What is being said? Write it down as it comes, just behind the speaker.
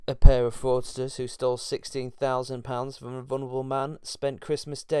A pair of fraudsters who stole £16,000 from a vulnerable man spent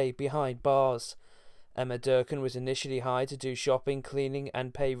Christmas Day behind bars. Emma Durkin was initially hired to do shopping, cleaning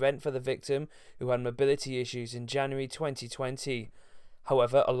and pay rent for the victim, who had mobility issues, in January 2020.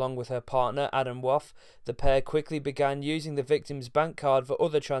 However, along with her partner Adam Woff, the pair quickly began using the victim's bank card for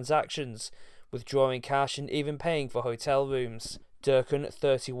other transactions, withdrawing cash and even paying for hotel rooms. Durkin,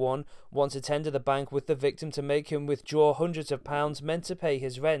 31, once attended the bank with the victim to make him withdraw hundreds of pounds meant to pay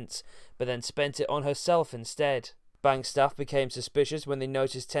his rent, but then spent it on herself instead. Bank staff became suspicious when they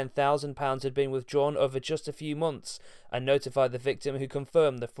noticed £10,000 had been withdrawn over just a few months and notified the victim, who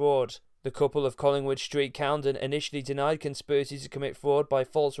confirmed the fraud. The couple of Collingwood Street, Camden, initially denied conspiracy to commit fraud by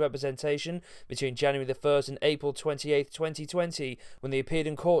false representation between January the 1st and April 28, 2020, when they appeared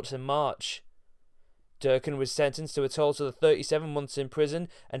in court in March. Durkin was sentenced to a total of 37 months in prison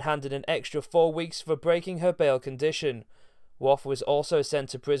and handed an extra 4 weeks for breaking her bail condition. Woff was also sent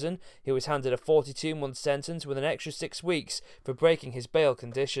to prison. He was handed a 42-month sentence with an extra 6 weeks for breaking his bail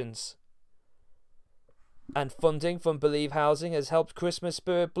conditions. And funding from Believe Housing has helped Christmas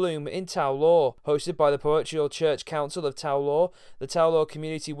spirit bloom in Towlaw. Hosted by the Parochial Church Council of Towlaw, the Towlaw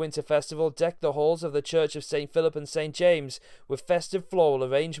Community Winter Festival decked the halls of the Church of St Philip and St James with festive floral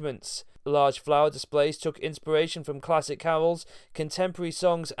arrangements. Large flower displays took inspiration from classic carols, contemporary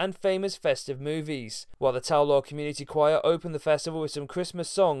songs and famous festive movies, while the Towlaw Community Choir opened the festival with some Christmas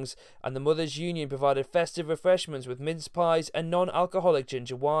songs, and the Mothers Union provided festive refreshments with mince pies and non-alcoholic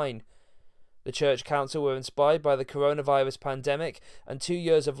ginger wine. The Church Council were inspired by the coronavirus pandemic and 2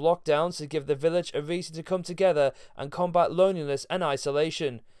 years of lockdowns to give the village a reason to come together and combat loneliness and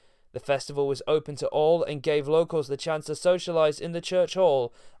isolation. The festival was open to all and gave locals the chance to socialise in the church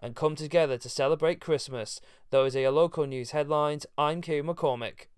hall and come together to celebrate Christmas. Those are your local news headlines. I'm Kieran McCormick.